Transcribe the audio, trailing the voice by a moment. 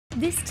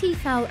This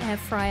Tefal air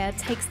fryer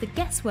takes the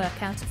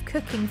guesswork out of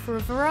cooking for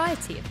a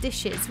variety of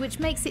dishes, which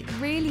makes it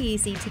really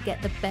easy to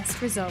get the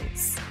best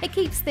results. It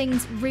keeps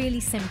things really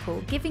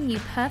simple, giving you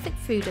perfect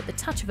food at the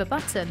touch of a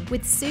button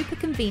with super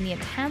convenient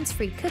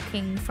hands-free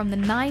cooking from the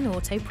 9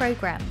 auto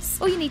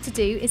programs. All you need to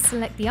do is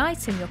select the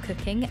item you're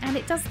cooking and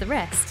it does the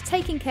rest,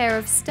 taking care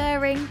of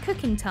stirring,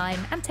 cooking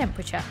time and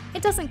temperature.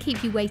 It doesn't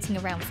keep you waiting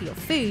around for your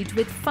food,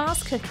 with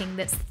fast cooking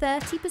that's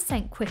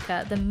 30%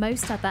 quicker than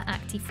most other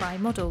ActiFry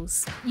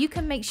models. You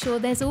can make sure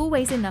there's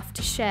always enough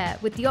to share,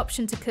 with the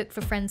option to cook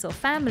for friends or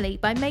family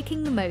by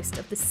making the most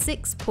of the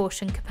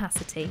 6-portion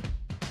capacity.